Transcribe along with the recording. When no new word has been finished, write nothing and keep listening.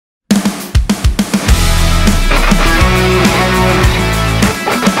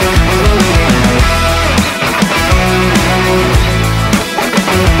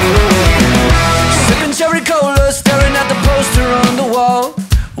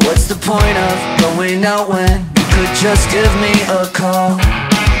What's the point of going out when you could just give me a call?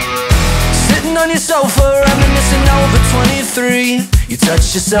 Sitting on your sofa, reminiscing over 23. You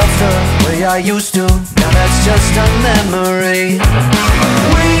touch yourself the way I used to. Now that's just a memory.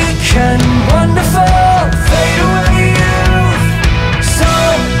 We can wonderful fade away youth.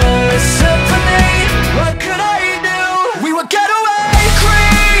 Summer symphony. What could I do? We were getaway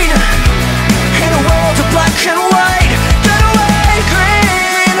green in a world of black and white. Getaway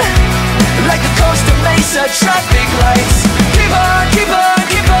green, like the Costa Mesa traffic lights. Keep on, keep on,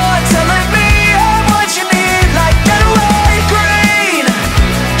 keep on telling me I'm what you need. Like getaway green,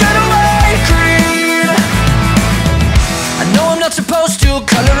 getaway green. I know I'm not supposed to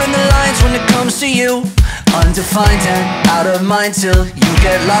color in the lines when it comes to you. Undefined and out of mind till you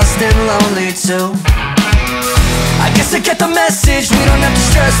get lost and lonely too. I guess I get the message, we don't have to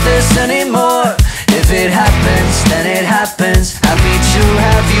stress this anymore. If it happens, then it happens. Happy to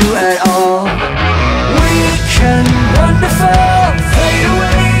have you at all.